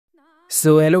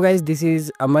So hello guys, this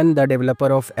is Aman, the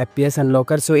developer of FPS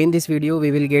Unlocker. So in this video we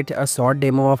will get a short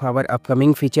demo of our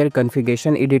upcoming feature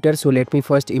configuration editor. So let me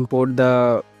first import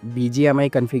the BGMI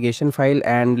configuration file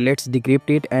and let's decrypt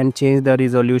it and change the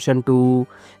resolution to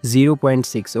 0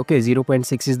 0.6. Okay, 0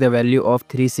 0.6 is the value of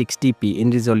 360p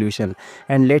in resolution,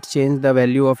 and let's change the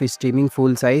value of streaming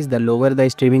full size. The lower the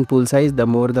streaming full size, the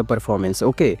more the performance.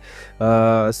 Okay,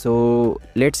 so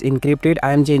let's encrypt it.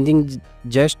 I am changing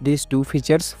just these two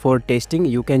features for testing.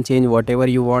 You can change whatever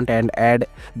you want and add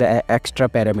the extra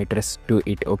parameters to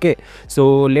it. Okay,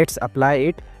 so let's apply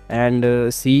it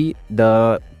and see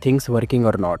the things working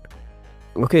or not.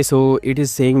 Okay, so it is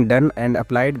saying done and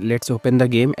applied. Let's open the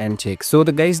game and check. So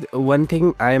the guys, one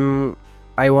thing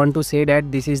I want to say that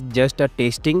this is just a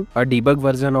testing, a debug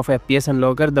version of FPS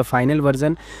Unlocker. The final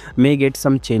version may get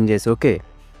some changes. Okay,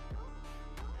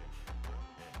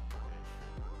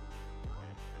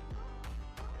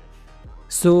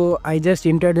 so I just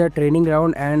entered the training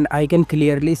ground and I can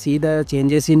clearly see the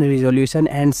changes in resolution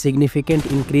and significant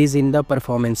increase in the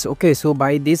performance. Okay, so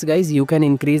by this guys you can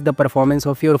increase the performance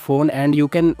of your phone, and you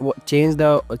can change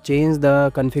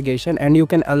the configuration, and you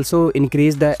can also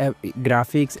increase the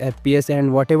graphics, FPS,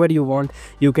 and whatever you want.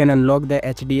 You can unlock the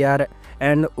HDR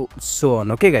and so on.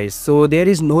 Okay guys, so there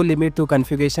is no limit to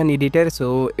configuration editor,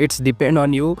 so it's depend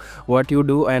on you what you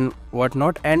do and what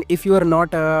not. And if you are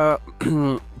not a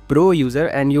pro user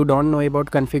and you don't know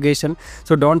about configuration,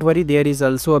 so don't worry, there is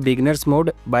also a beginners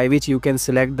mode by which you can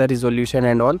select the resolution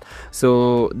and all,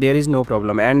 so there is no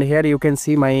problem. And here you can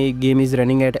see my game is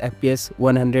running at FPS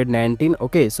 119.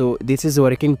 Okay, so this is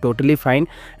working totally fine,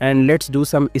 and let's do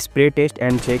some spray test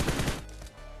and check.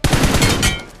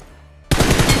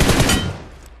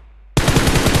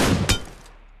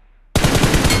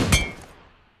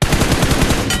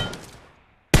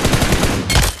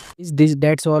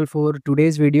 That's all for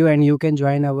today's video, and you can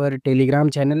join our Telegram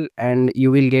channel and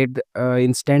you will get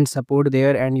instant support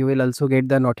there, and you will also get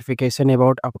the notification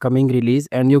about upcoming release,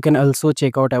 and you can also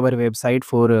check out our website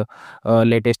for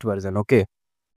latest version. Okay.